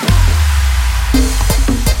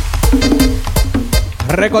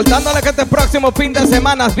Recordándole que este próximo fin de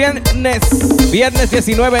semana, viernes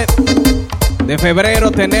 19 de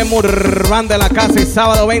febrero, tenemos Urbán de la Casa y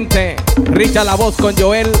sábado 20, Richa la Voz con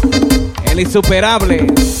Joel, el insuperable.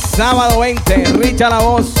 Sábado 20, Richa la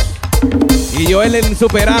Voz y Joel el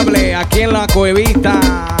insuperable aquí en la Cuevita.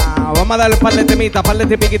 Vamos a darle un par de temitas, par de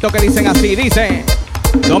tipiquitos que dicen así. Dice,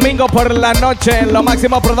 domingo por la noche en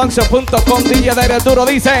lomaximoproduction.com, DJ Dario Duro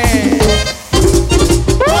dice.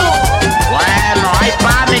 Bueno, hay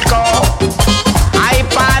pánico. Hay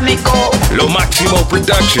pánico. Lo Máximo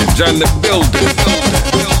Productions on the building.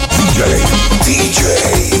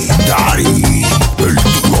 DJ Dari, el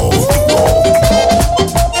dúo.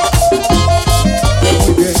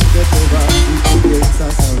 Muy bien que te vas y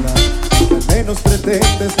comienzas a hablar, que al menos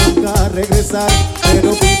pretendes nunca regresar.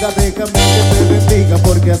 Pero vida, déjame que te bendiga,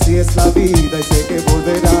 porque así es la vida y sé que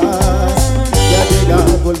volverás. Ya ha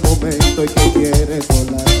llegado el momento y que quieres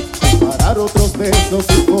volar, parar otros besos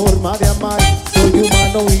y forma de amar. Soy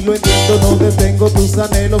humano y lo entiendo, no detengo tus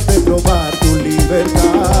anhelos de probar tu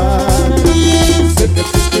libertad. Sé que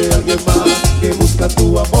existe alguien más que busca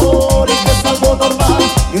tu amor y que es algo normal,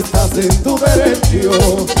 y estás en tu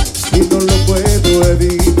derecho y no lo puedo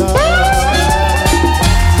evitar.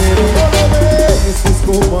 Pero no lo beses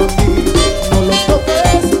como a mí, no lo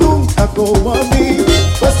toques nunca como a mí,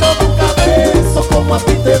 pues yo nunca beso como a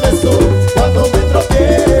ti te beso cuando me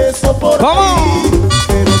tropiezo por ti.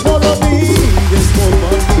 Pero no lo mires como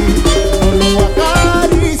a mí, no lo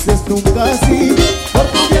acarices nunca así, por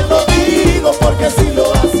tu bien lo digo, porque así lo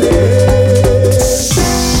haces.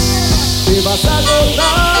 Te vas a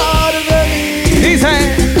acordar de mí. Dice.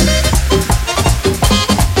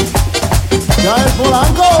 Ya el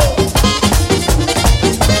Polanco,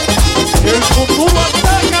 El futuro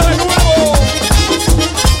ataca de nuevo.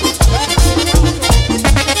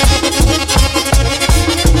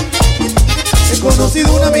 he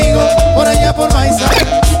conocido un amigo por allá por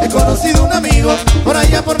Maizal. He conocido un amigo por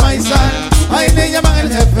allá por Maizal. A él le llaman el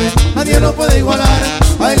jefe, nadie lo puede igualar.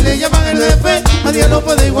 A él le llaman el jefe, nadie lo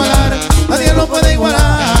puede igualar. Nadie lo puede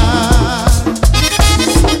igualar.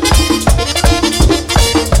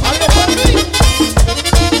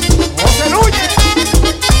 José Núñez.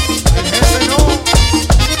 El jefe no.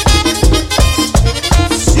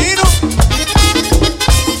 Chino.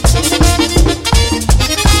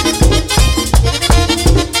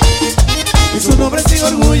 Es un hombre sin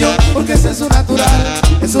orgullo, porque ese es su natural.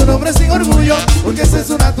 Es un hombre sin orgullo, porque ese es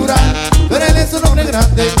su natural. Pero él es un hombre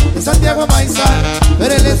grande, de Santiago a Maizal.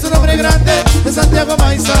 Pero él es un hombre grande, de Santiago a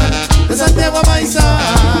Maizal. De Santiago a Maizal.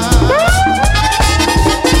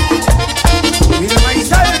 Y de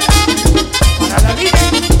Maizal para la vida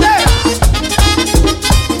entera.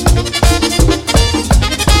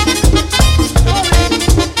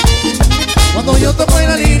 Cuando yo toco en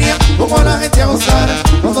la línea, pongo a la gente a gozar.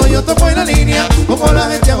 Cuando yo toco en la línea, pongo a la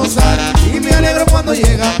gente a gozar. Y me alegro cuando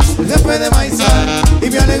llega el jefe de Maizal. Y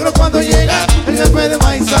me alegro cuando llega el jefe de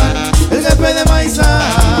Maizal. El jefe de Maizal.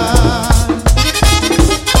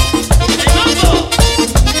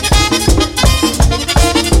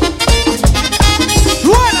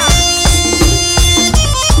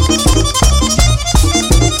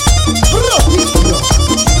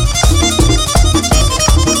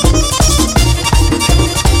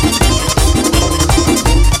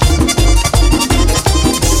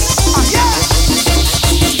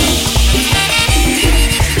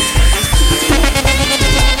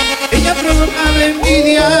 Ella provocaba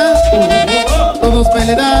envidia, todos me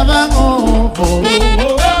le daban ojo.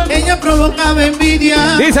 Ella provocaba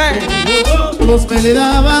envidia, Dice. todos me le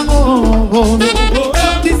daban ojo.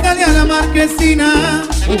 Y salía a la marquesina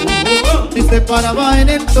y se paraba en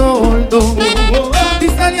el toldo. Y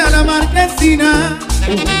salía a la marquesina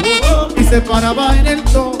y se paraba en el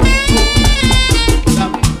toldo. La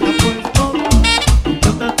vida puesto,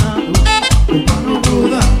 yo tratado, no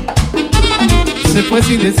duda. Se fue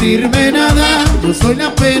sin decirme nada, yo soy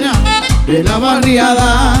la pena de la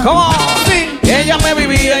barriada. ¿Cómo? Sí. Ella me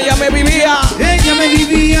vivía, ella me vivía. Ella me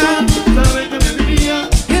vivía,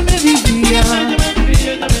 que me vivía,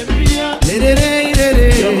 lerere,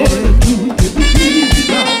 lerere.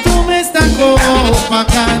 Tú me estás copa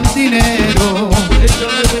cantinero.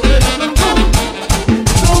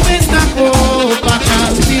 Tú me estás copa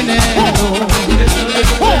cantinero.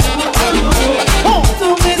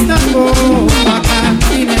 Tú me estás copa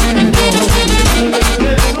cantinero.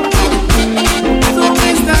 Tú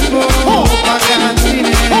me estás copa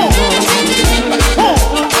cantinero.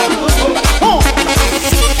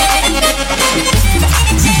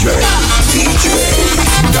 DJ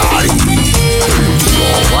Dari, el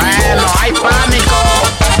dúo. Bueno, hay pánico.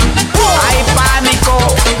 Hay pánico.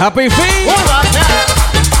 Happy Feet.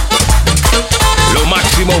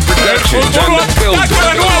 Productions on the building.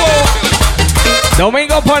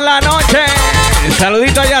 Domingo por la noche.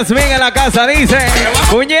 Saludito a Yasmín en la casa, dice.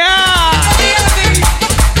 ¡Cuñá!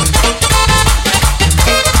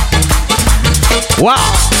 ¡Wow!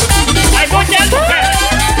 Hay muchas mujeres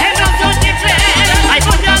que no son chifleras. Hay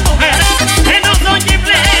muchas mujeres que no son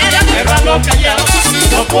chifleras. Me van los callados,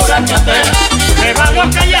 no pura candela. Me van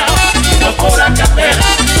los callados, no pura candela.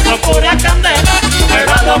 No pura candela, me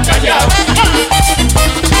van los callados.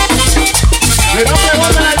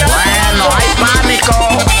 Bueno, hay pánico.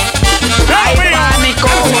 Hay pánico.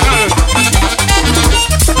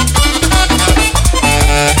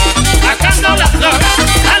 Sacando las drogas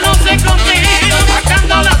a los escondidos.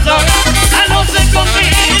 Sacando las drogas a los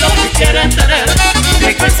escondidos. Si quieren tener,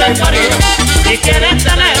 si cuesta el marido. Si quieren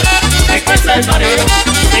tener, si cuesta el marido.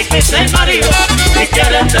 Si cuesta el marido, si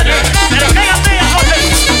quieren tener. Pero que gandía, Jorge,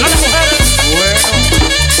 no las mujeres. Bueno.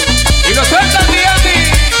 Y lo sueltan,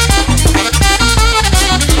 Andy.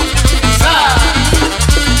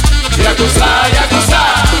 Ya tú sabes, ya tú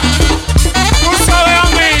sabes. Tú sabes a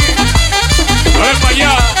mí. Ven para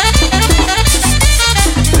allá.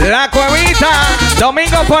 La Cuevita,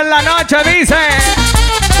 domingo por la noche, dice.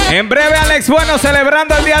 En breve Alex Bueno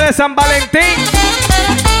celebrando el día de San Valentín.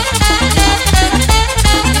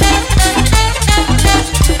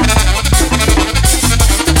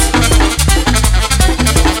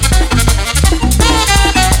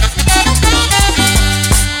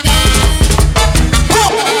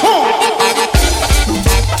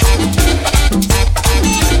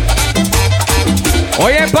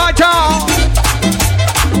 Oye, Pocho.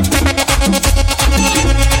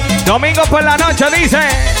 Domingo por la noche, dice.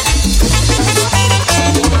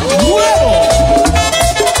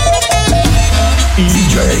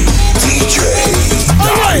 DJ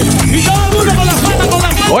Y todo el mundo con las patas, con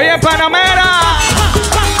las patas. Oye, Panamera.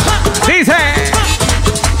 Dice.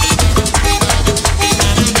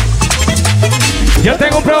 Yo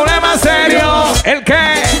tengo un problema serio. ¿El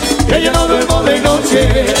qué? Que yo no duermo de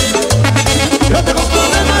noche. Yo tengo un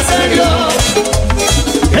problema serio.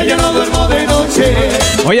 Que yo no duermo de noche.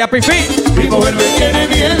 Oye, Pifi. Mi mujer me tiene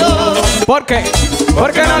miedo. ¿Por qué?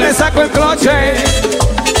 Porque no le saco el cloche.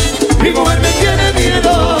 Mi mujer me tiene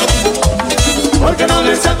miedo. Porque no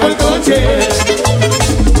le saco el coche.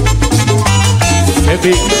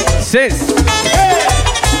 Sis.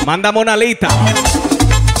 Mándame una lista.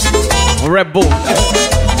 Un Red Bull.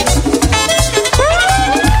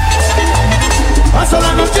 Paso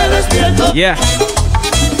la noche despierto. Yeah.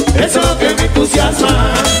 Eso es lo que me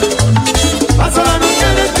entusiasma. Paso la noche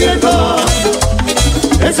despierto.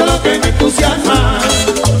 Eso es lo que me entusiasma.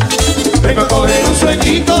 Vengo a coger un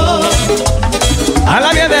sueñito. A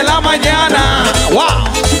las 10 de la mañana. Wow.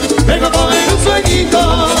 Vengo a coger un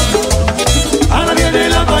sueñito. A las 10 de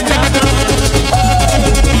la mañana.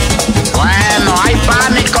 Bueno, hay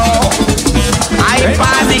pánico. Hay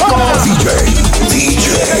pánico. DJ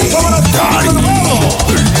Dari.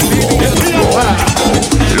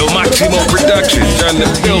 Lo Máximo Productions on the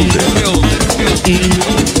building.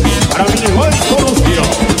 Para mí igual solución.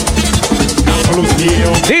 La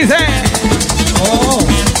solución. Dice.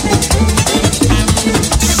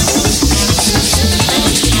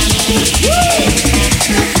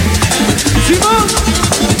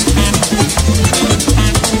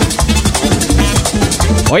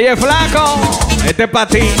 Oye, flaco, este es para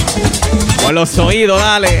ti. Con los oídos,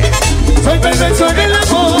 dale. Soy perverso en el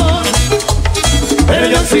amor, pero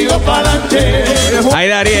yo sigo pa'lante. Ay,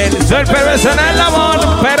 Dariel, soy perverso en el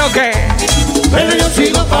amor, pero qué. Pero yo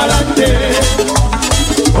sigo pa'lante.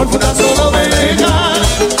 Por una solo me deja.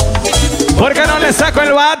 Porque no le saco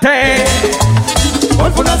el bate.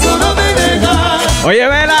 Por una solo me deja. Oye,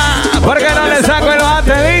 vela, porque no le saco el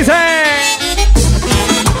bate, dice.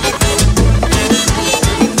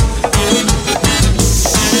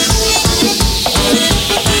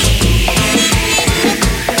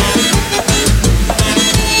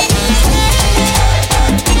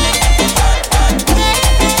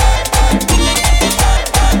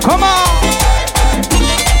 ¿Cómo?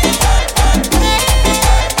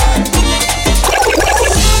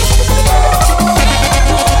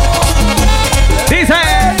 Dice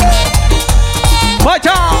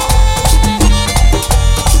Pocho.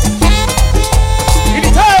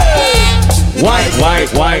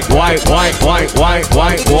 White.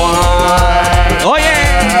 Oye,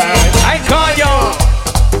 ay, coño.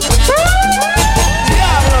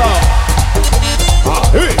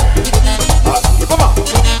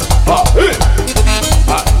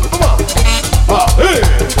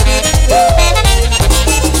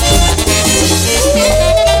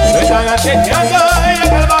 Me están acechando en la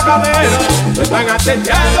en el bajadero, lo están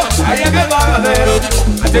acechando ahí en el bajadero.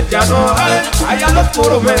 Acechando ahí a los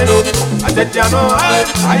curumeros, acechando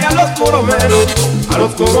ahí a los curumeros, a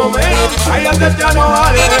los curumeros, ahí acechando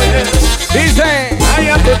Dice, ahí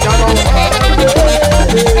acechando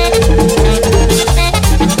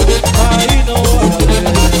ahí no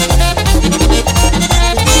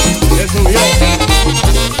se subió.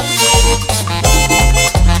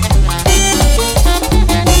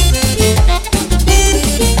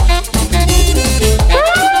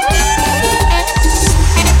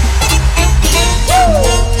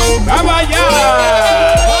 ¡Vamos allá!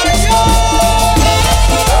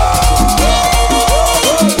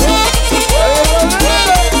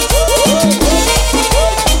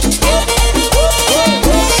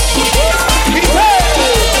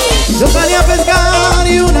 Yo salí a pescar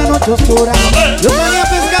y una noche oscura. Yo salí a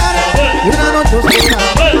pescar y una noche oscura.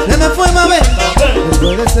 Se me fue Mabel,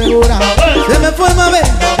 después de segura. Se me fue Mabel,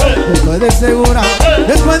 después de segura.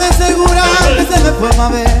 Después de segura que se me fue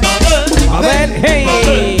Mabel. Mabel,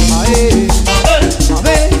 hey. Ay,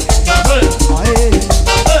 Mabel, ay,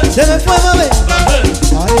 se me fue Mabel.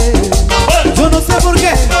 Ay, yo no sé por qué.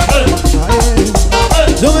 Ay,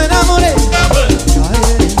 yo me enamoré.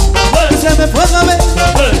 Ay, se me fue Mabel.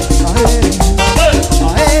 Ay,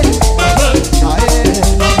 ay, ay,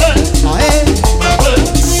 ay.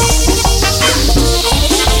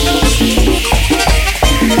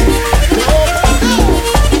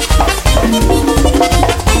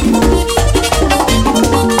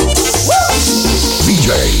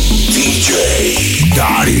 DJ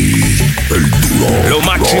Daddy, el duro. Lo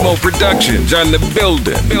Máximo Productions on the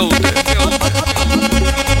building.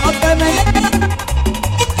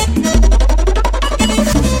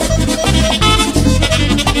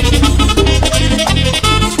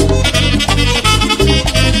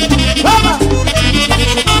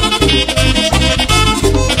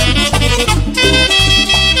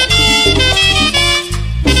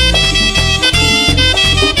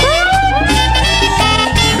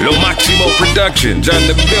 Lo Máximo Productions on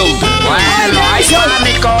the building. Bueno, hay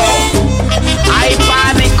pánico. Hay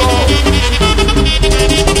pánico.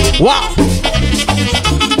 Wow.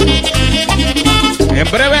 En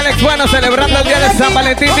breve Alex Bueno celebrando el día de San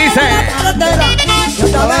Valentín dice. Yo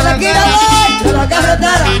estaba en la esquina de la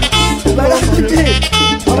carretera, esperando un jeep,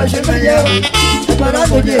 a ver si me lleva,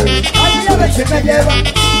 esperando un jeep, ay, a ver si me lleva,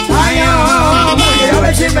 ay, no, a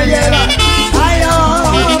ver si me lleva, ay, no,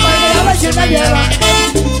 a ver si me lleva.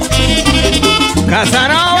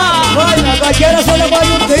 Casanova. Bueno, a cualquiera se le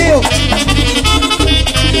muere un tío.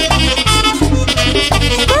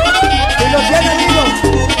 Si lo tiene vivo.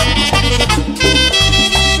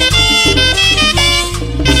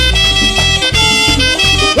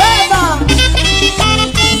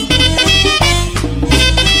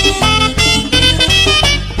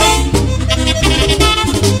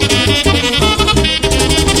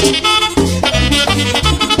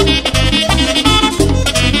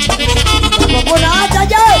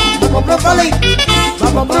 Va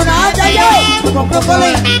a comprar una hacha yo, va a comprar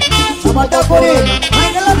brócoli, va a matar por ella,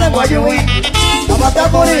 ay que la de Guayuí, va a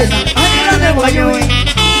matar por ella, ay que la de Guayuí,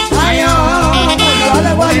 ay no, que la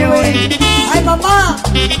de Guayuí, ay mamá,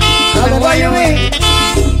 la de Guayuí.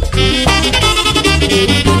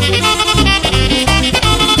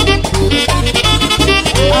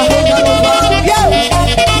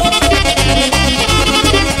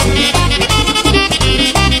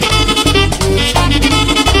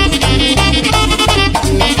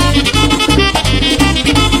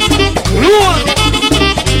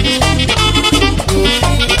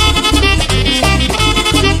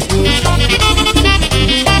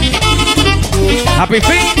 Happy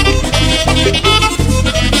Feet.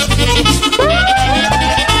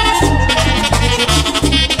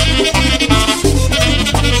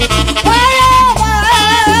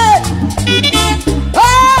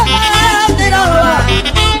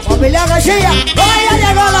 Familia García, vaya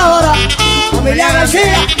llegó la hora. Familia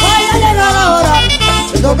García, vaya llegó la hora.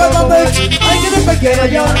 Me toca comer, ay que después quiero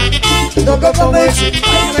llorar. Me toca comer, ay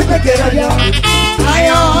que después quiero llorar. Ay,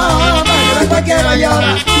 oh, que después quiero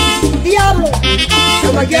llorar. Diablo,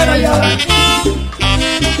 yo me quiero llorar.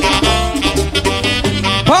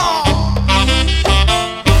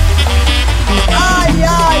 Ay,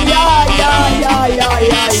 ay, ay, ay, ay, ay, ay,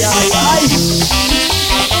 ay, ay.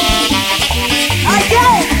 Ay, ¿qué?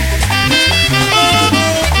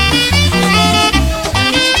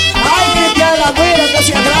 Ay, que te la mira que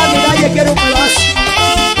se agrada y nadie quiere un pedazo.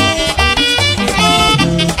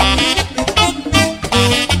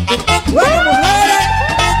 Bueno, mujeres,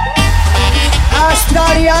 hasta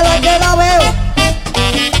la que la veo.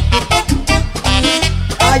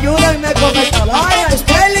 Ayúdenme con esta vaina.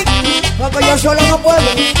 porque yo solo no puedo.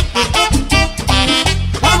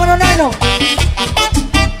 Vámonos, neno.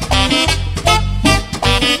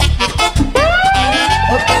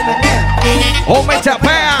 O me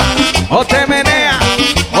chapea, o te menea,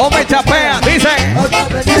 o me chapea, dice. O te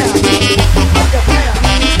menea,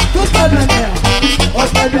 tú te meneas. O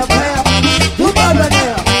te chapea, tú te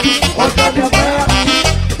meneas. O te chapea.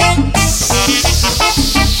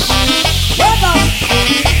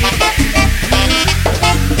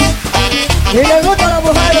 Y le gusta a la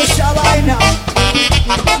mujer esa vaina.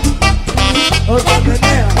 O te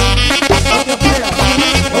menea, o te pea,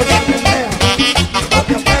 o te menea, o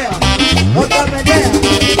te pea, o te menea,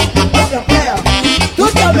 o te pea, tú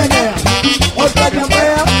te meneas, o te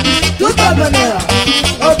chapea, tú te meneas,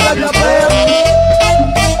 o te chapea.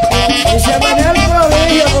 Y se menea el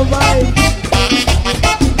prodigio, compadre.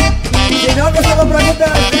 Si no, que se lo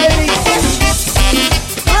pregunten al David.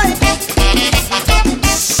 ¡Ay!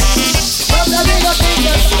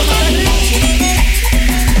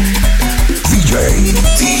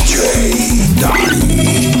 DJ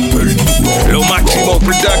Daddy, el duro. Lo Máximo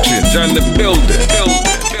Productions on the building.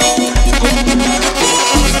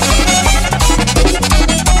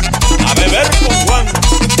 A beber con Juan.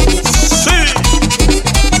 Sí.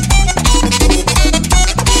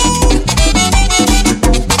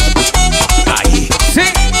 Ahí. Sí,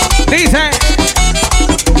 dice.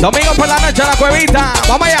 Domingo por la noche a la cuevita.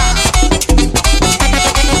 Vamos allá.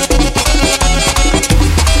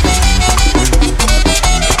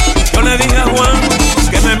 Yo le dije a Juan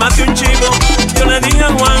que me mate un chivo. Yo le dije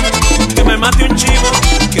a Juan que me mate un chivo.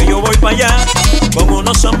 Que yo voy para allá con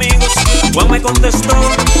unos amigos. Juan me contestó,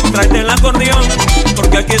 tráete el acordeón,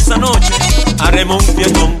 porque aquí esta noche haremos un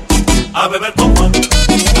fiestón. A beber con Juan,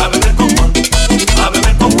 a beber con Juan, a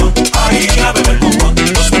beber con Juan, ay, a beber con Juan.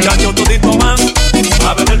 Los muchachos toditos van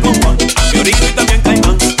a beber con Juan, a Fiorito y también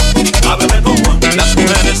Caimán. A beber con Juan, las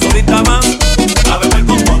mujeres toditas van a beber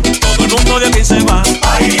con Juan. Todo el mundo de aquí se va,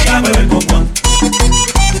 ay, a beber con Juan.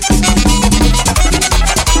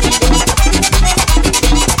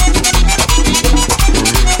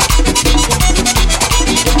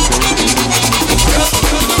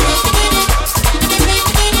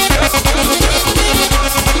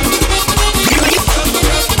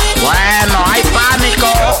 Bueno, hay pánico.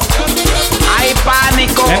 Hay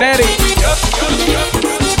pánico. Teneri. Yo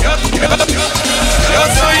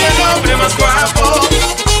soy el hombre más guapo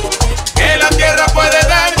que la tierra puede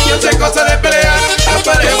dar. Yo sé cosa de pelear, las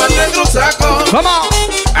parejas dentro un saco. Vamos.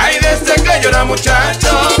 Ay, desde que yo era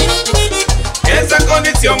muchacho, esa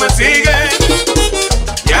condición me sigue.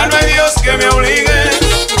 Ya no hay Dios que me obligue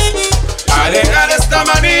a dejar esta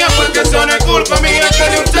manía, porque eso no es culpa mía que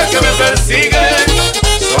de usted que me persigue.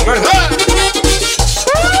 Son verdad.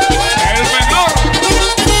 El menor,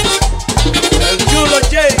 el chulo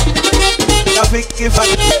J, la Vicky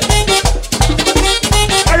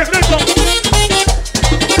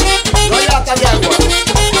no hay lata de agua.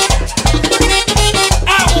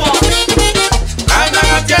 Andan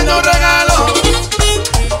haciendo regalos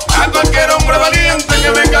a cualquier hombre valiente que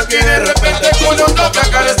venga aquí de repente con un toque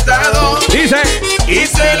acá al estado. Dice. Y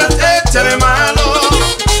se las echa de malo.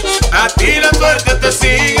 A ti la suerte te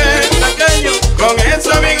sigue, taqueño. Con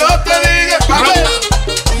eso amigo te diga,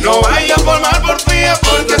 no vaya por mal por fía,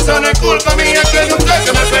 porque eso no es culpa mía que de usted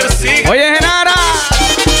que me persigue. Oye, Genara.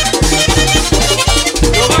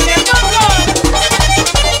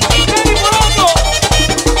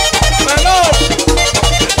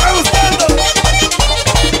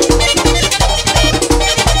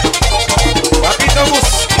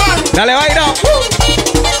 Dale, Bayro.